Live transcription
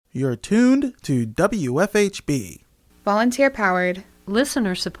You're tuned to WFHB. Volunteer-powered,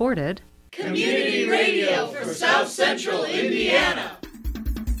 listener-supported, community radio for South Central Indiana.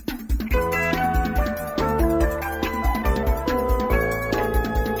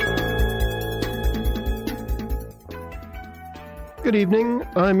 Good evening,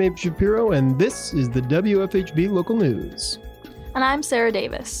 I'm Abe Shapiro, and this is the WFHB Local News. And I'm Sarah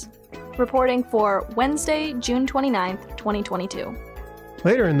Davis, reporting for Wednesday, June 29th, 2022.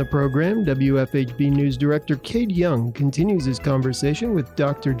 Later in the program, WFHB News Director Cade Young continues his conversation with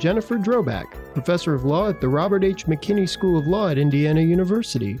Dr. Jennifer Drobak, Professor of Law at the Robert H. McKinney School of Law at Indiana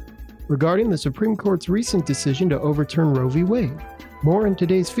University, regarding the Supreme Court's recent decision to overturn Roe v. Wade. More in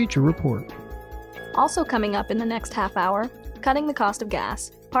today's feature report. Also coming up in the next half hour, Cutting the Cost of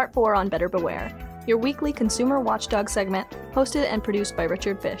Gas, Part 4 on Better Beware, your weekly consumer watchdog segment, hosted and produced by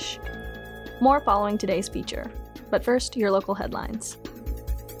Richard Fish. More following today's feature. But first, your local headlines.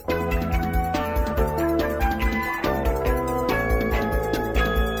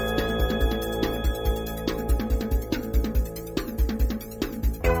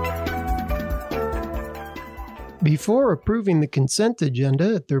 Before approving the consent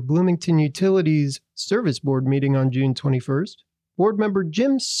agenda at their Bloomington Utilities Service Board meeting on June 21st, Board member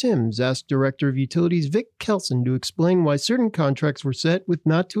Jim Sims asked Director of Utilities Vic Kelson to explain why certain contracts were set with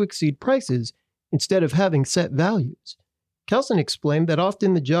not-to-exceed prices instead of having set values. Kelson explained that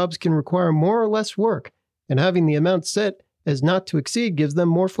often the jobs can require more or less work, and having the amount set as not to exceed gives them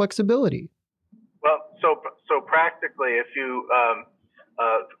more flexibility. Well, so practically, if you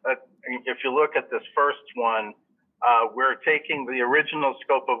look at this first one, we're taking the original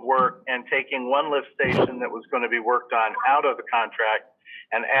scope of work and taking one lift station that was going to be worked on out of the contract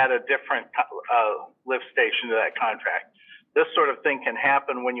and add a different lift station to that contract. This sort of thing can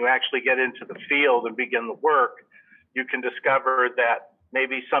happen when you actually get into the field and begin the work. You can discover that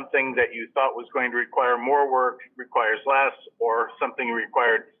maybe something that you thought was going to require more work requires less, or something you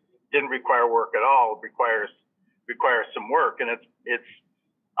didn't require work at all, requires some work, and it's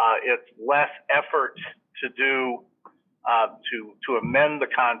less effort to do to amend the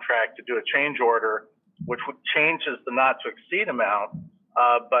contract, to do a change order, which changes the not to exceed amount,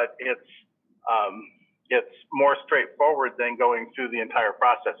 but it's more straightforward than going through the entire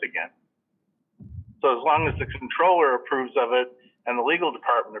process again. So as long as the controller approves of it and the legal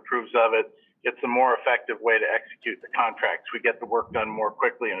department approves of it, it's a more effective way to execute the contracts. We get the work done more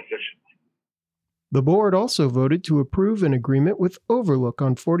quickly and efficiently. The board also voted to approve an agreement with Overlook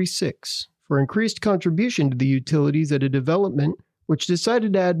on 46 for increased contribution to the utilities at a development which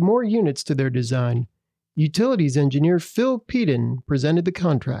decided to add more units to their design. Utilities engineer Phil Peden presented the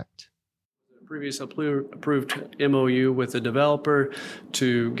contract. Previous approved MOU with the developer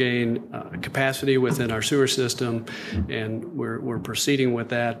to gain capacity within our sewer system, and we're proceeding with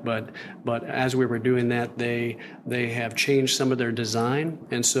that. But as we were doing that, they have changed some of their design,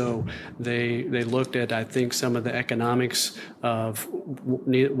 and so they looked at, I think, some of the economics of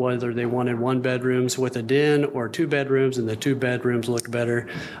whether they wanted 1 bedrooms with a den or 2 bedrooms, and the 2 bedrooms looked better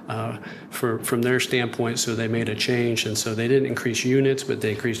from their standpoint. So they made a change, and so they didn't increase units, but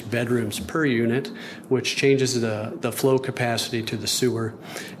they increased bedrooms per unit, which changes the flow capacity to the sewer,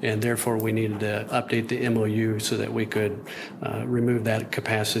 and therefore we needed to update the MOU so that we could remove that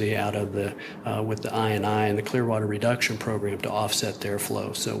capacity out of with the I&I and the Clearwater Reduction Program to offset their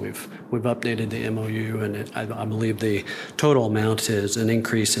flow. So we've updated the MOU, and I believe the total amount is an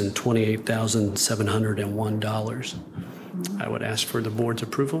increase in $28,701. I would ask for the board's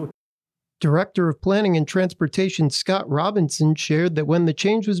approval. Director of Planning and Transportation Scott Robinson shared that when the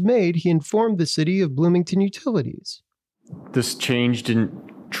change was made, he informed the city of Bloomington Utilities. This change didn't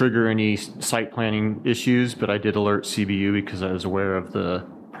trigger any site planning issues, but I did alert CBU because I was aware of the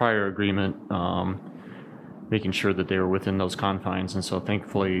prior agreement, making sure that they were within those confines. And so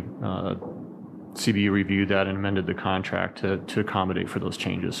thankfully, CBU reviewed that and amended the contract to accommodate for those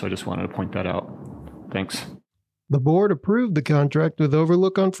changes. So I just wanted to point that out. Thanks. The board approved the contract with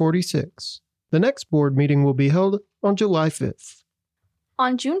Overlook on 46. The next board meeting will be held on July 5th.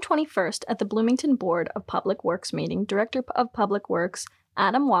 On June 21st, at the Bloomington Board of Public Works meeting, Director of Public Works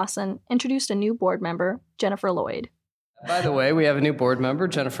Adam Wasson introduced a new board member, Jennifer Lloyd. By the way, we have a new board member,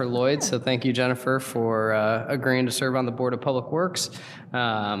 Jennifer Lloyd, so thank you, Jennifer, for agreeing to serve on the Board of Public Works.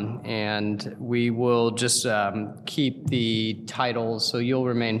 And we will just keep the titles, so you'll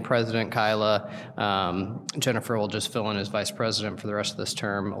remain President, Kyla. Jennifer will just fill in as Vice President for the rest of this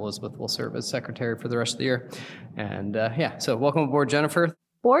term. Elizabeth will serve as Secretary for the rest of the year. And so welcome aboard, Jennifer.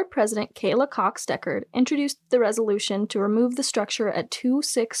 Board President Kayla Cox-Deckard introduced the resolution to remove the structure at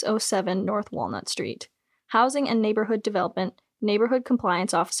 2607 North Walnut Street. Housing and Neighborhood Development Neighborhood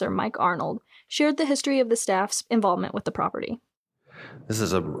Compliance Officer Mike Arnold shared the history of the staff's involvement with the property. This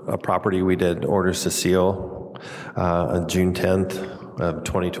is a property we did orders to seal on June 10th of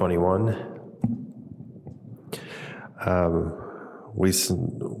 2021.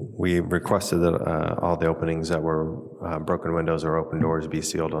 We requested that all the openings that were broken windows or open doors be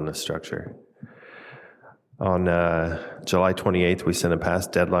sealed on this structure. On July 28th, we sent a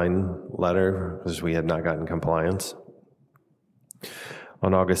past deadline letter because we had not gotten compliance.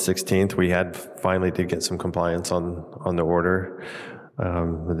 On August 16th, we had finally did get some compliance on the order.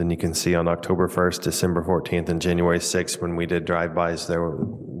 But then you can see on October 1st, December 14th, and January 6th, when we did drive-bys,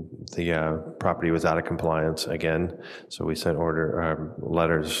 the property was out of compliance again. So we sent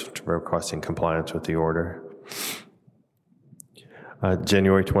letters requesting compliance with the order.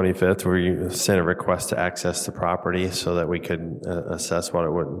 January 25th, we sent a request to access the property so that we could assess what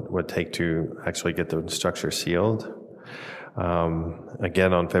it would take to actually get the structure sealed.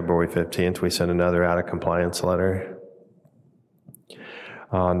 Again, on February 15th, we sent another out of compliance letter.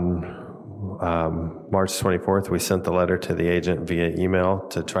 On March 24th, we sent the letter to the agent via email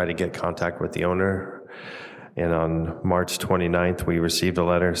to try to get contact with the owner. And on March 29th, we received a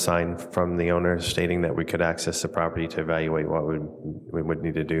letter signed from the owner stating that we could access the property to evaluate what we would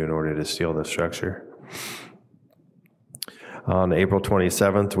need to do in order to seal the structure. On April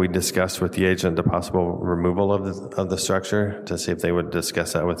 27th, we discussed with the agent the possible removal of the structure to see if they would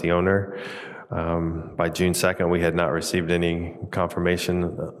discuss that with the owner. By June 2nd, we had not received any confirmation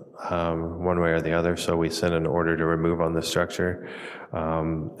one way or the other, so we sent an order to remove on the structure.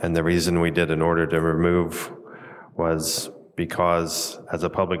 And the reason we did an order to remove was because as a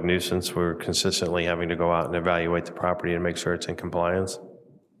public nuisance, we're consistently having to go out and evaluate the property and make sure it's in compliance.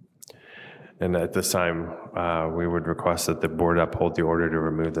 And at this time, we would request that the board uphold the order to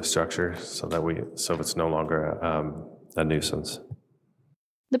remove the structure so it's no longer a nuisance.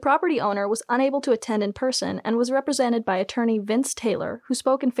 The property owner was unable to attend in person and was represented by attorney Vince Taylor, who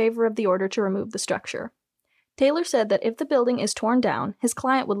spoke in favor of the order to remove the structure. Taylor said that if the building is torn down, his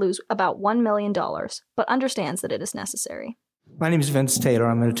client would lose about $1 million, but understands that it is necessary. My name is Vince Taylor.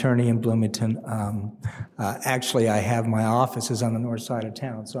 I'm an attorney in Bloomington. Actually, I have my offices on the north side of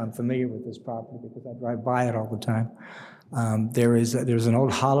town, so I'm familiar with this property because I drive by it all the time. There's an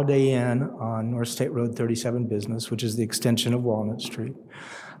old Holiday Inn on North State Road 37 Business, which is the extension of Walnut Street.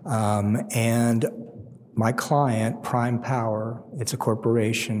 And my client, Prime Power, it's a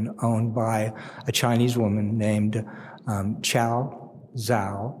corporation owned by a Chinese woman named Chow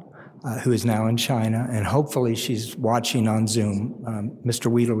Zhao, who is now in China, and hopefully she's watching on Zoom.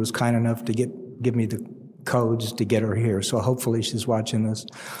 Mr. Wheeler was kind enough to give me the codes to get her here, so hopefully she's watching this.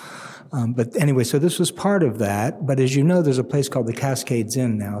 But anyway, so this was part of that, but as you know, there's a place called the Cascades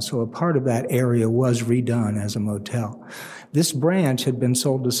Inn now, so a part of that area was redone as a motel. This branch had been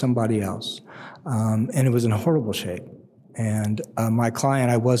sold to somebody else, and it was in horrible shape. And my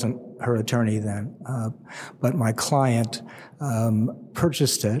client, I wasn't her attorney then, but my client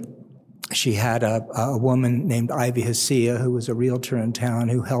purchased it. She had a woman named Ivy Hesea, who was a realtor in town,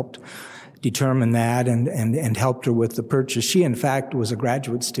 who helped determine that and helped her with the purchase. She, in fact, was a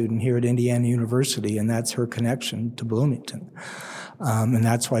graduate student here at Indiana University, and that's her connection to Bloomington. And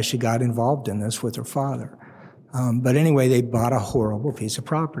that's why she got involved in this with her father. But anyway, they bought a horrible piece of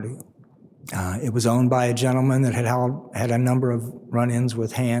property. It was owned by a gentleman that had a number of run-ins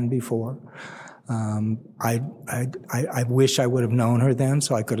with Han before. I wish I would have known her then,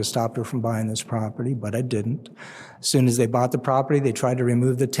 so I could have stopped her from buying this property, but I didn't. As soon as they bought the property, they tried to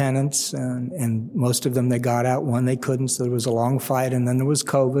remove the tenants, and most of them they got out. One they couldn't, so there was a long fight, and then there was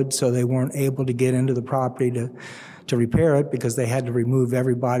COVID, so they weren't able to get into the property to repair it because they had to remove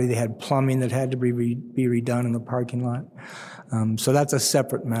everybody. They had plumbing that had to be redone in the parking lot. So that's a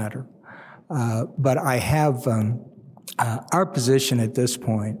separate matter. But I have our position at this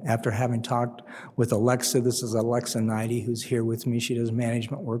point, after having talked with Alexa, this is Alexa Knighty, who's here with me. She does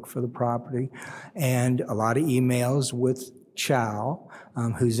management work for the property, and a lot of emails with Chow,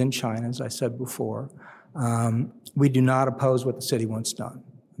 who's in China, as I said before. We do not oppose what the city wants done.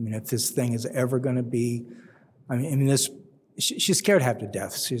 I mean, if this thing is ever going to be, she's scared half to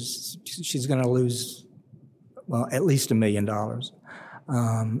death. She's going to lose, well, at least $1 million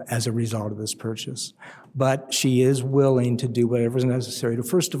as a result of this purchase. But she is willing to do whatever is necessary to,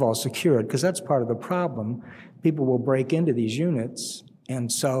 first of all, secure it, because that's part of the problem. People will break into these units, and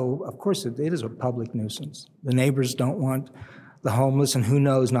so, of course, it is a public nuisance. The neighbors don't want the homeless, and who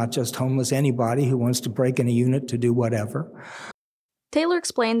knows, not just homeless, anybody who wants to break in a unit to do whatever. Taylor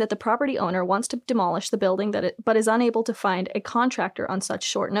explained that the property owner wants to demolish the building but is unable to find a contractor on such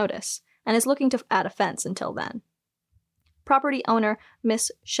short notice, and is looking to add a fence until then. property owner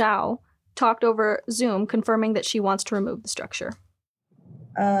Miss Shao talked over Zoom, confirming that she wants to remove the structure.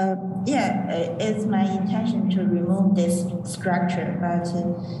 It's my intention to remove this structure, but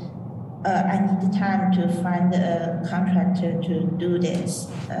I need time to find a contractor to do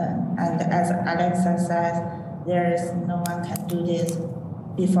this. And as Alexa says, there is no one can do this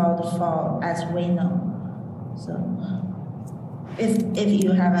before the fall, as we know. So if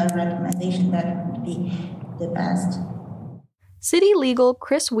you have a recommendation, that would be the best. City Legal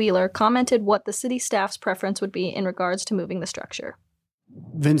Chris Wheeler commented what the city staff's preference would be in regards to moving the structure.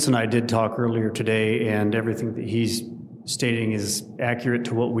 Vince and I did talk earlier today, and everything that he's stating is accurate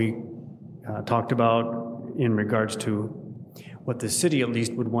to what we talked about in regards to what the city at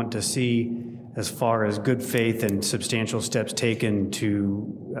least would want to see as far as good faith and substantial steps taken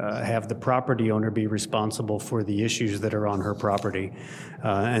to have the property owner be responsible for the issues that are on her property.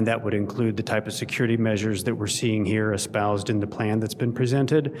 And that would include the type of security measures that we're seeing here espoused in the plan that's been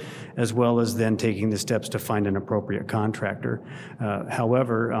presented, as well as then taking the steps to find an appropriate contractor.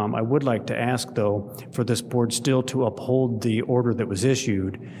 However, I would like to ask, though, for this board still to uphold the order that was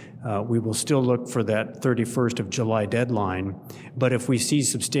issued. We will still look for that 31st of July deadline, but if we see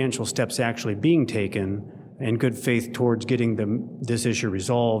substantial steps actually being taken in good faith towards getting this issue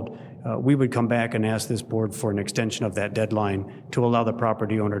resolved, we would come back and ask this board for an extension of that deadline to allow the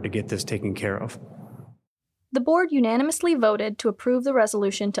property owner to get this taken care of. The board unanimously voted to approve the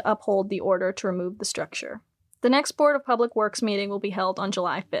resolution to uphold the order to remove the structure. The next Board of Public Works meeting will be held on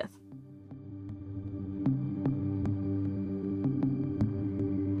July 5th.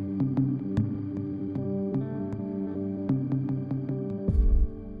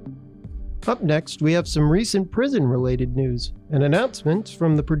 Up next, we have some recent prison-related news and announcements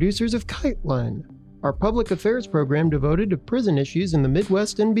from the producers of KiteLine, our public affairs program devoted to prison issues in the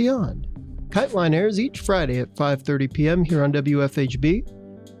Midwest and beyond. KiteLine airs each Friday at 5:30 p.m. here on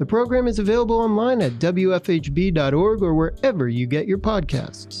WFHB. The program is available online at wfhb.org or wherever you get your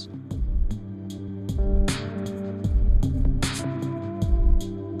podcasts.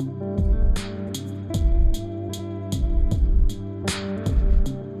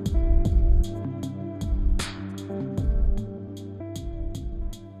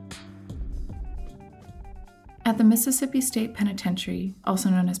 At the Mississippi State Penitentiary, also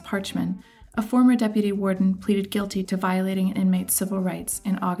known as Parchman, a former deputy warden pleaded guilty to violating an inmate's civil rights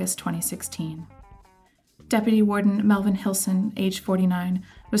in August 2016. Deputy Warden Melvin Hilson, age 49,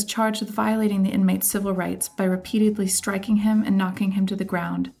 was charged with violating the inmate's civil rights by repeatedly striking him and knocking him to the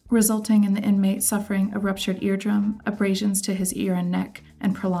ground, resulting in the inmate suffering a ruptured eardrum, abrasions to his ear and neck,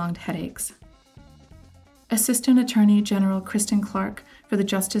 and prolonged headaches. Assistant Attorney General Kristen Clark for the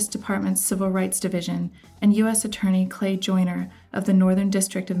Justice Department's Civil Rights Division and U.S. Attorney Clay Joyner of the Northern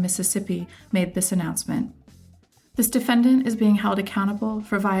District of Mississippi made this announcement. This defendant is being held accountable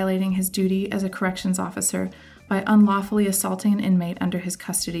for violating his duty as a corrections officer by unlawfully assaulting an inmate under his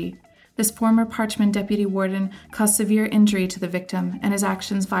custody. This former Parchman deputy warden caused severe injury to the victim, and his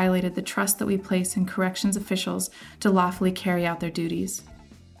actions violated the trust that we place in corrections officials to lawfully carry out their duties.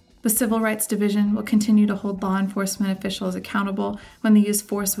 The Civil Rights Division will continue to hold law enforcement officials accountable when they use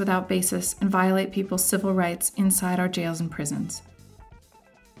force without basis and violate people's civil rights inside our jails and prisons.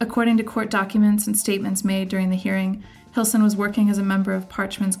 According to court documents and statements made during the hearing, Hilson was working as a member of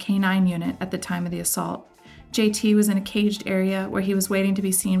Parchman's K-9 unit at the time of the assault. JT was in a caged area where he was waiting to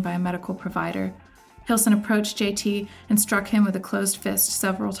be seen by a medical provider. Hilson approached JT and struck him with a closed fist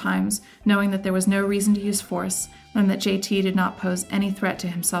several times, knowing that there was no reason to use force and that JT did not pose any threat to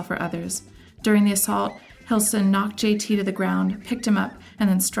himself or others. During the assault, Hilson knocked JT to the ground, picked him up, and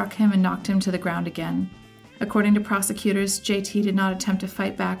then struck him and knocked him to the ground again. According to prosecutors, JT did not attempt to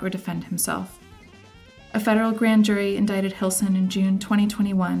fight back or defend himself. A federal grand jury indicted Hilson in June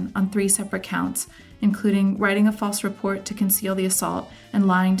 2021 on 3 separate counts, including writing a false report to conceal the assault and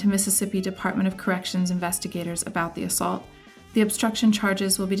lying to Mississippi Department of Corrections investigators about the assault. The obstruction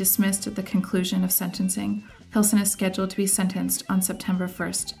charges will be dismissed at the conclusion of sentencing. Hilson is scheduled to be sentenced on September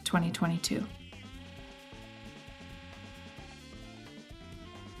 1st, 2022.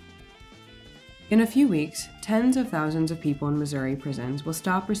 In a few weeks, tens of thousands of people in Missouri prisons will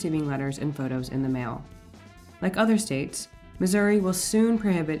stop receiving letters and photos in the mail. Like other states, Missouri will soon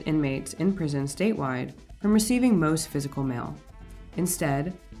prohibit inmates in prison statewide from receiving most physical mail.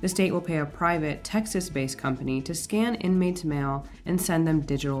 Instead, the state will pay a private, Texas-based company to scan inmates' mail and send them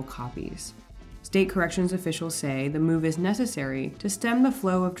digital copies. State corrections officials say the move is necessary to stem the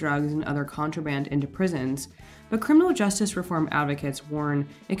flow of drugs and other contraband into prisons, but criminal justice reform advocates warn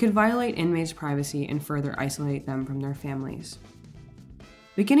it could violate inmates' privacy and further isolate them from their families.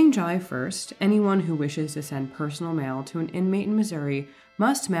 Beginning July 1st, anyone who wishes to send personal mail to an inmate in Missouri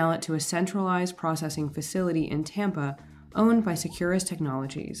must mail it to a centralized processing facility in Tampa owned by Securus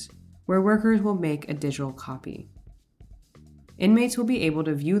Technologies, where workers will make a digital copy. Inmates will be able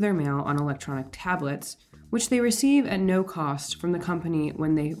to view their mail on electronic tablets, which they receive at no cost from the company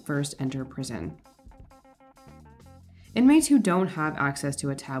when they first enter prison. Inmates who don't have access to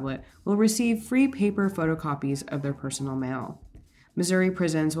a tablet will receive free paper photocopies of their personal mail. Missouri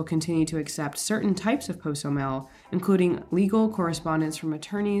prisons will continue to accept certain types of postal mail, including legal correspondence from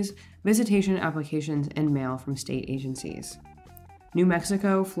attorneys, visitation applications, and mail from state agencies. New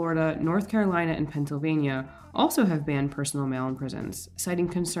Mexico, Florida, North Carolina, and Pennsylvania also have banned personal mail in prisons, citing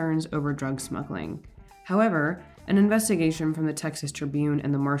concerns over drug smuggling. However, an investigation from the Texas Tribune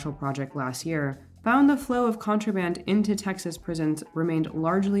and the Marshall Project last year found the flow of contraband into Texas prisons remained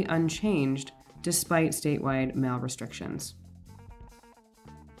largely unchanged despite statewide mail restrictions.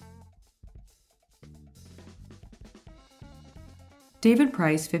 David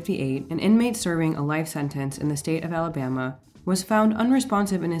Price, 58, an inmate serving a life sentence in the state of Alabama, was found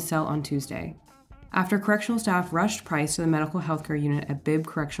unresponsive in his cell on Tuesday. After correctional staff rushed Price to the medical healthcare unit at Bibb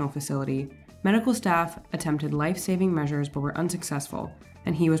Correctional Facility, medical staff attempted life-saving measures but were unsuccessful,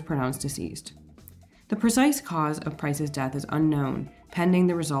 and he was pronounced deceased. The precise cause of Price's death is unknown, pending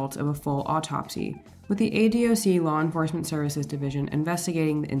the results of a full autopsy, with the ADOC Law Enforcement Services Division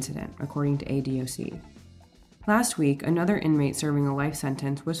investigating the incident, according to ADOC. Last week, another inmate serving a life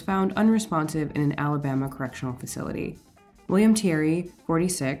sentence was found unresponsive in an Alabama correctional facility. William Thierry,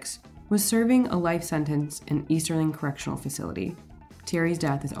 46, was serving a life sentence in Easterling Correctional Facility. Thierry's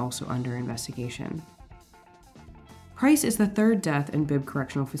death is also under investigation. Price is the third death in Bibb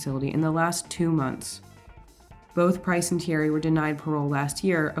Correctional Facility in the last 2 months. Both Price and Thierry were denied parole last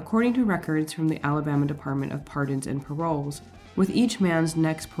year, according to records from the Alabama Department of Pardons and Paroles, with each man's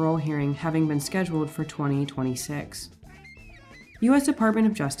next parole hearing having been scheduled for 2026. U.S. Department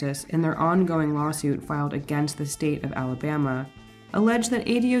of Justice, in their ongoing lawsuit filed against the state of Alabama, alleged that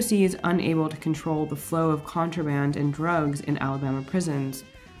ADOC is unable to control the flow of contraband and drugs in Alabama prisons,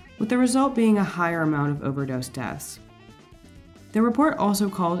 with the result being a higher amount of overdose deaths. The report also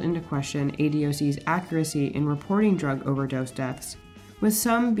called into question ADOC's accuracy in reporting drug overdose deaths, with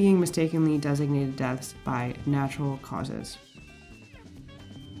some being mistakenly designated deaths by natural causes.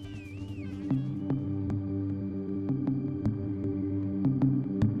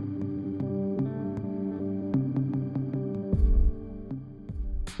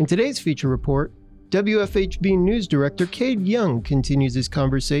 In today's feature report, WFHB News Director Cade Young continues his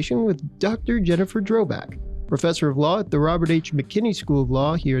conversation with Dr. Jennifer Drobak, professor of law at the Robert H. McKinney School of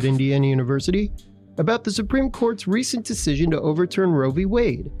Law here at Indiana University, about the Supreme Court's recent decision to overturn Roe v.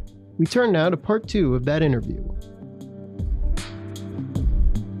 Wade. We turn now to part 2 of that interview.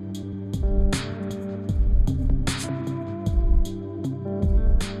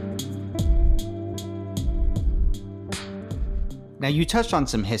 Now, you touched on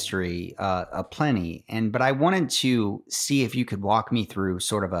some history, plenty, but I wanted to see if you could walk me through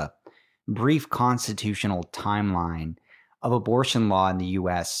sort of a brief constitutional timeline of abortion law in the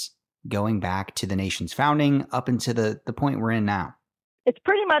U.S. going back to the nation's founding up into the point we're in now. It's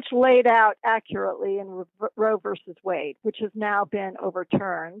pretty much laid out accurately in Roe versus Wade, which has now been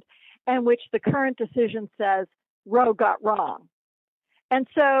overturned, and which the current decision says Roe got wrong. And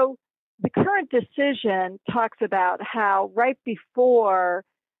so the current decision talks about how right before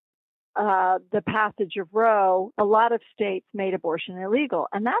the passage of Roe, a lot of states made abortion illegal,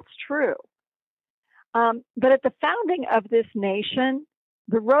 and that's true. But at the founding of this nation,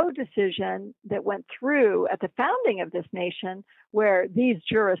 the Roe decision that went through at the founding of this nation, where these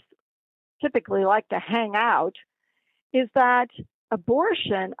jurists typically like to hang out, is that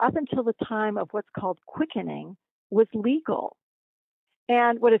abortion, up until the time of what's called quickening, was legal.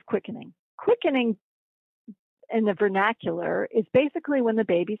 And what is quickening? Quickening in the vernacular is basically when the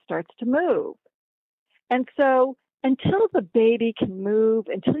baby starts to move. And so until the baby can move,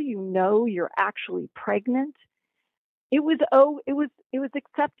 until you know you're actually pregnant, it was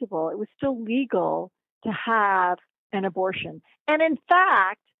acceptable. It was still legal to have an abortion. And in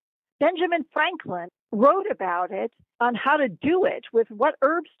fact, Benjamin Franklin wrote about it on how to do it, with what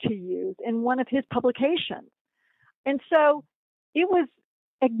herbs to use, in one of his publications. And so it was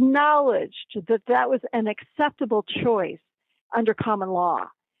acknowledged that that was an acceptable choice under common law.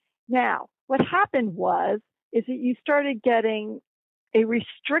 Now, what happened is that you started getting a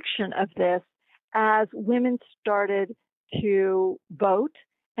restriction of this as women started to vote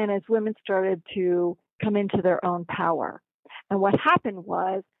and as women started to come into their own power. And what happened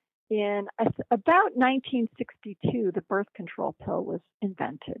in about 1962, the birth control pill was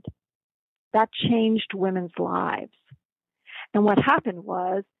invented. That changed women's lives. And what happened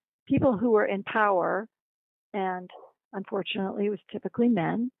was people who were in power, and unfortunately it was typically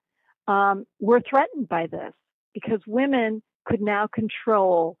men, were threatened by this because women could now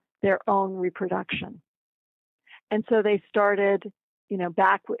control their own reproduction. And so they started,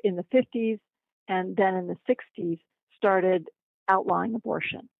 back in the 50s and then in the 60s, started outlawing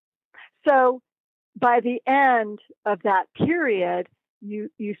abortion. So by the end of that period,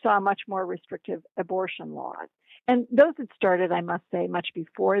 you saw much more restrictive abortion laws. And those had started, I must say, much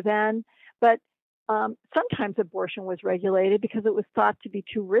before then. But sometimes abortion was regulated because it was thought to be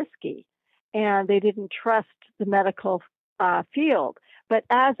too risky, and they didn't trust the medical field. But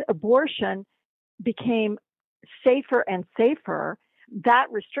as abortion became safer and safer, that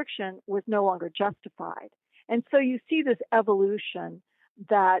restriction was no longer justified. And so you see this evolution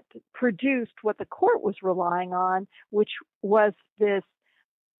that produced what the court was relying on, which was this,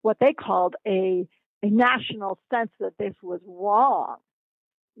 what they called a national sense that this was wrong.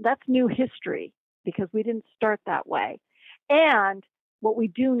 That's new history because we didn't start that way. And what we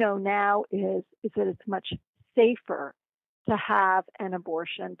do know now is that it's much safer to have an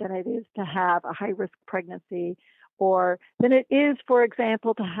abortion than it is to have a high-risk pregnancy, or than it is, for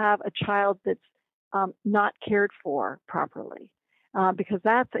example, to have a child that's not cared for properly, because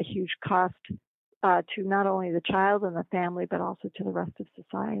that's a huge cost to not only the child and the family, but also to the rest of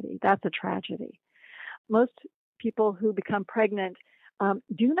society. That's a tragedy. Most people who become pregnant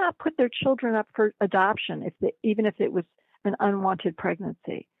do not put their children up for adoption, even if it was an unwanted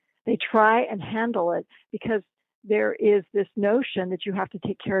pregnancy. They try and handle it because there is this notion that you have to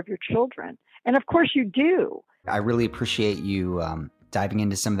take care of your children. And of course you do. I really appreciate you diving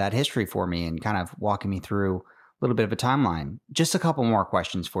into some of that history for me and kind of walking me through a little bit of a timeline. Just a couple more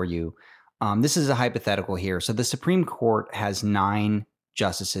questions for you. This is a hypothetical here. So the Supreme Court has 9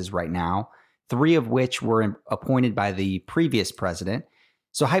 justices right now, 3 of which were appointed by the previous president.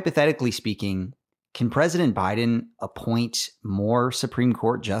 So hypothetically speaking, can President Biden appoint more Supreme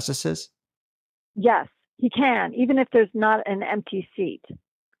Court justices? Yes, he can, even if there's not an empty seat.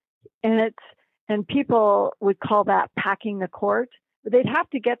 And people would call that packing the court, but they'd have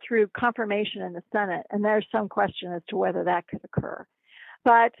to get through confirmation in the Senate, and there's some question as to whether that could occur.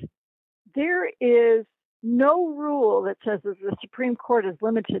 But there is no rule that says that the Supreme Court is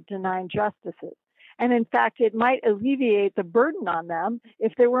limited to 9 justices. And in fact, it might alleviate the burden on them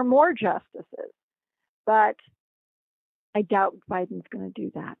if there were more justices. But I doubt Biden's going to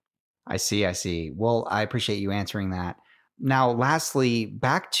do that. I see. Well, I appreciate you answering that. Now, lastly,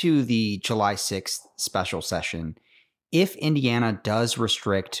 back to the July 6th special session. If Indiana does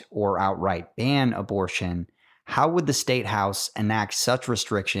restrict or outright ban abortion, how would the State House enact such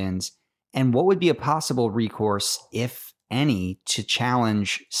restrictions, and what would be a possible recourse, if any, to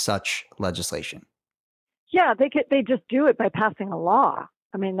challenge such legislation? Yeah, they just do it by passing a law.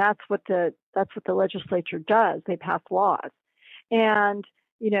 I mean, that's what the legislature does. They pass laws. And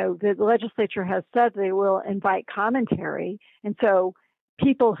the legislature has said they will invite commentary. And so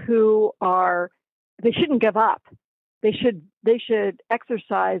people they shouldn't give up. They should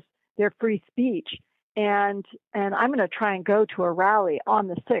exercise their free speech. And I'm going to try and go to a rally on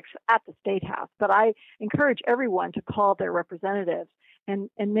the 6th at the State House. But I encourage everyone to call their representatives and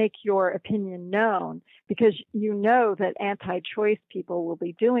make your opinion known, because you know that anti-choice people will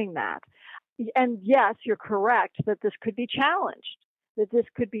be doing that. And yes, you're correct that this could be challenged. And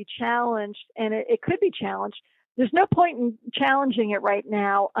it could be challenged. There's no point in challenging it right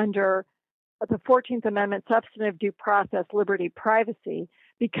now under the 14th Amendment, substantive due process, liberty, privacy,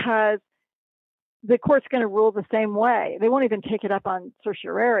 because the court's going to rule the same way. They won't even take it up on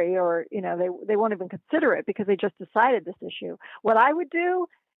certiorari, or they won't even consider it because they just decided this issue. What I would do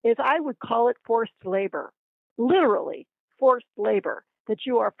is I would call it forced labor, literally forced labor, that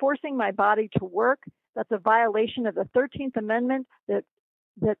you are forcing my body to work. That's a violation of the 13th Amendment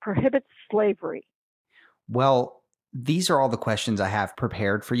that prohibits slavery. Well, these are all the questions I have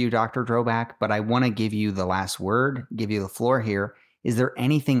prepared for you, Dr. Drobak, but I want to give you the last word, give you the floor here. Is there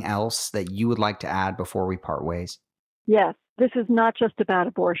anything else that you would like to add before we part ways? Yes, this is not just about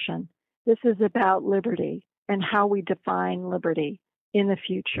abortion. This is about liberty and how we define liberty in the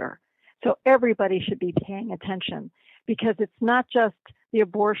future. So everybody should be paying attention, because it's not just the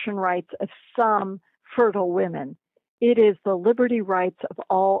abortion rights of some fertile women. It is the liberty rights of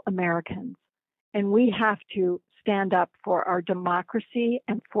all Americans. And we have to stand up for our democracy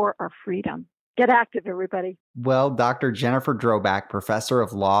and for our freedom. Get active, everybody. Well, Dr. Jennifer Drobak, professor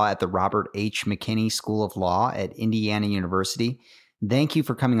of law at the Robert H. McKinney School of Law at Indiana University, Thank you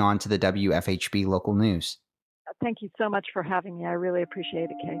for coming on to the WFHB Local News. Thank you so much for having me. I really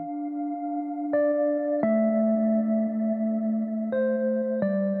appreciate it, Kate.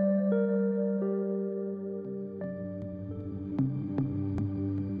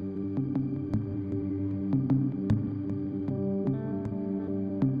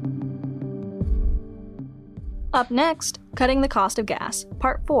 Up next, Cutting the Cost of Gas,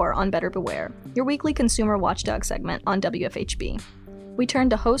 Part 4 on Better Beware, your weekly consumer watchdog segment on WFHB. We turn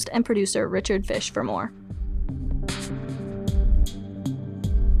to host and producer Richard Fish for more.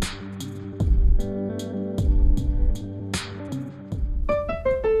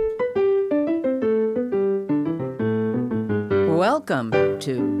 Welcome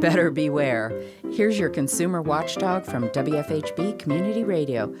to Better Beware. Here's your consumer watchdog from WFHB Community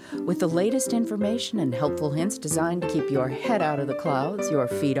Radio with the latest information and helpful hints designed to keep your head out of the clouds, your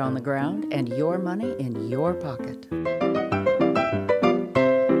feet on the ground, and your money in your pocket.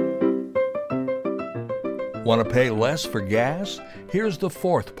 Want to pay less for gas? Here's the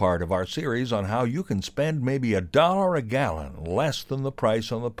fourth part of our series on how you can spend maybe $1 a gallon less than the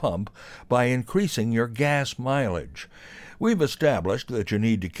price on the pump by increasing your gas mileage. We've established that you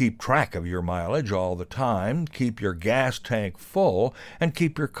need to keep track of your mileage all the time, keep your gas tank full, and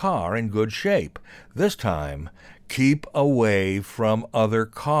keep your car in good shape. This time, keep away from other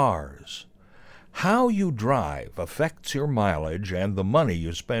cars. How you drive affects your mileage and the money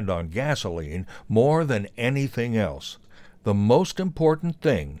you spend on gasoline more than anything else. The most important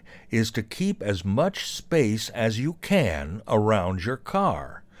thing is to keep as much space as you can around your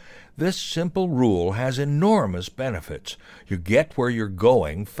car. This simple rule has enormous benefits. You get where you're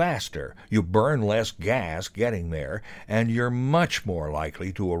going faster, you burn less gas getting there, and you're much more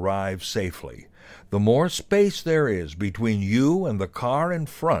likely to arrive safely. The more space there is between you and the car in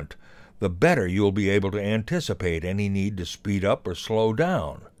front, the better you'll be able to anticipate any need to speed up or slow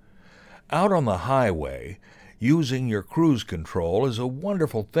down. Out on the highway, using your cruise control is a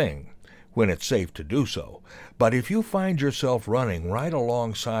wonderful thing when it's safe to do so. But if you find yourself running right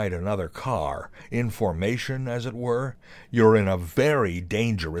alongside another car, in formation as it were, you're in a very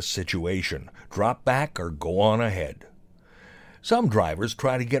dangerous situation. Drop back or go on ahead. Some drivers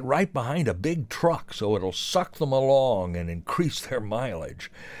try to get right behind a big truck so it'll suck them along and increase their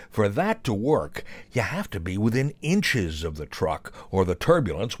mileage. For that to work, you have to be within inches of the truck, or the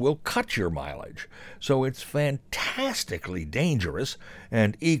turbulence will cut your mileage. So it's fantastically dangerous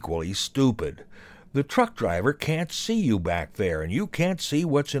and equally stupid. The truck driver can't see you back there, and you can't see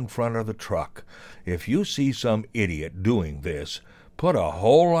what's in front of the truck. If you see some idiot doing this, put a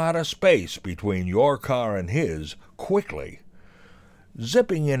whole lot of space between your car and his quickly.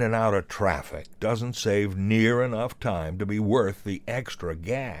 Zipping in and out of traffic doesn't save near enough time to be worth the extra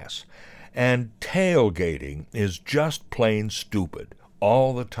gas. And tailgating is just plain stupid,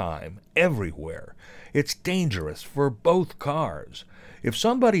 all the time, everywhere. It's dangerous for both cars. If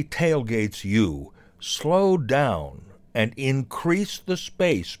somebody tailgates you, slow down and increase the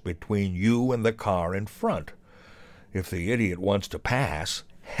space between you and the car in front. If the idiot wants to pass,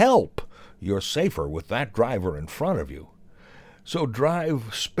 help! You're safer with that driver in front of you. So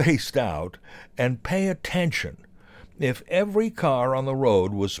drive spaced out and pay attention. If every car on the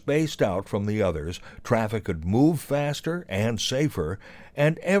road was spaced out from the others, traffic could move faster and safer,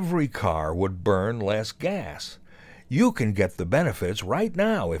 and every car would burn less gas. You can get the benefits right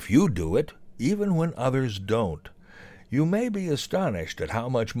now if you do it, even when others don't. You may be astonished at how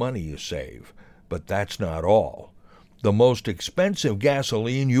much money you save, but that's not all. The most expensive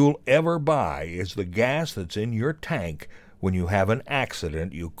gasoline you'll ever buy is the gas that's in your tank when you have an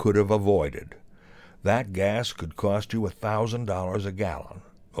accident you could have avoided. That gas could cost you $1,000 a gallon,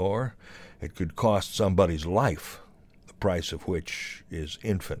 or it could cost somebody's life, the price of which is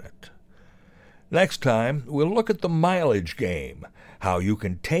infinite. Next time, we'll look at the mileage game, how you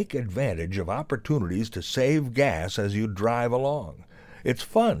can take advantage of opportunities to save gas as you drive along. It's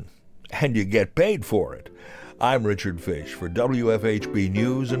fun, and you get paid for it. I'm Richard Fish for WFHB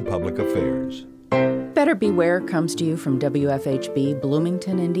News and Public Affairs. Better Beware comes to you from WFHB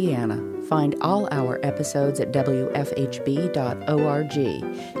Bloomington, Indiana. Find all our episodes at WFHB.org.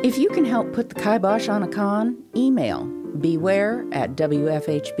 If you can help put the kibosh on a con, email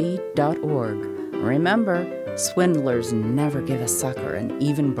beware@WFHB.org. Remember, swindlers never give a sucker an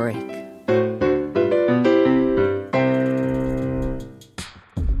even break.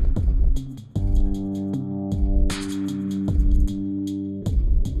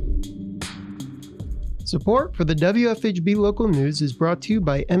 Support for the WFHB Local News is brought to you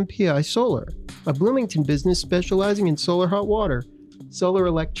by MPI Solar, a Bloomington business specializing in solar hot water, solar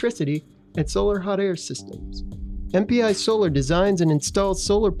electricity, and solar hot air systems. MPI Solar designs and installs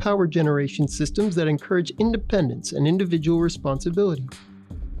solar power generation systems that encourage independence and individual responsibility.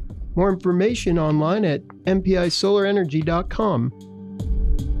 More information online at mpisolarenergy.com.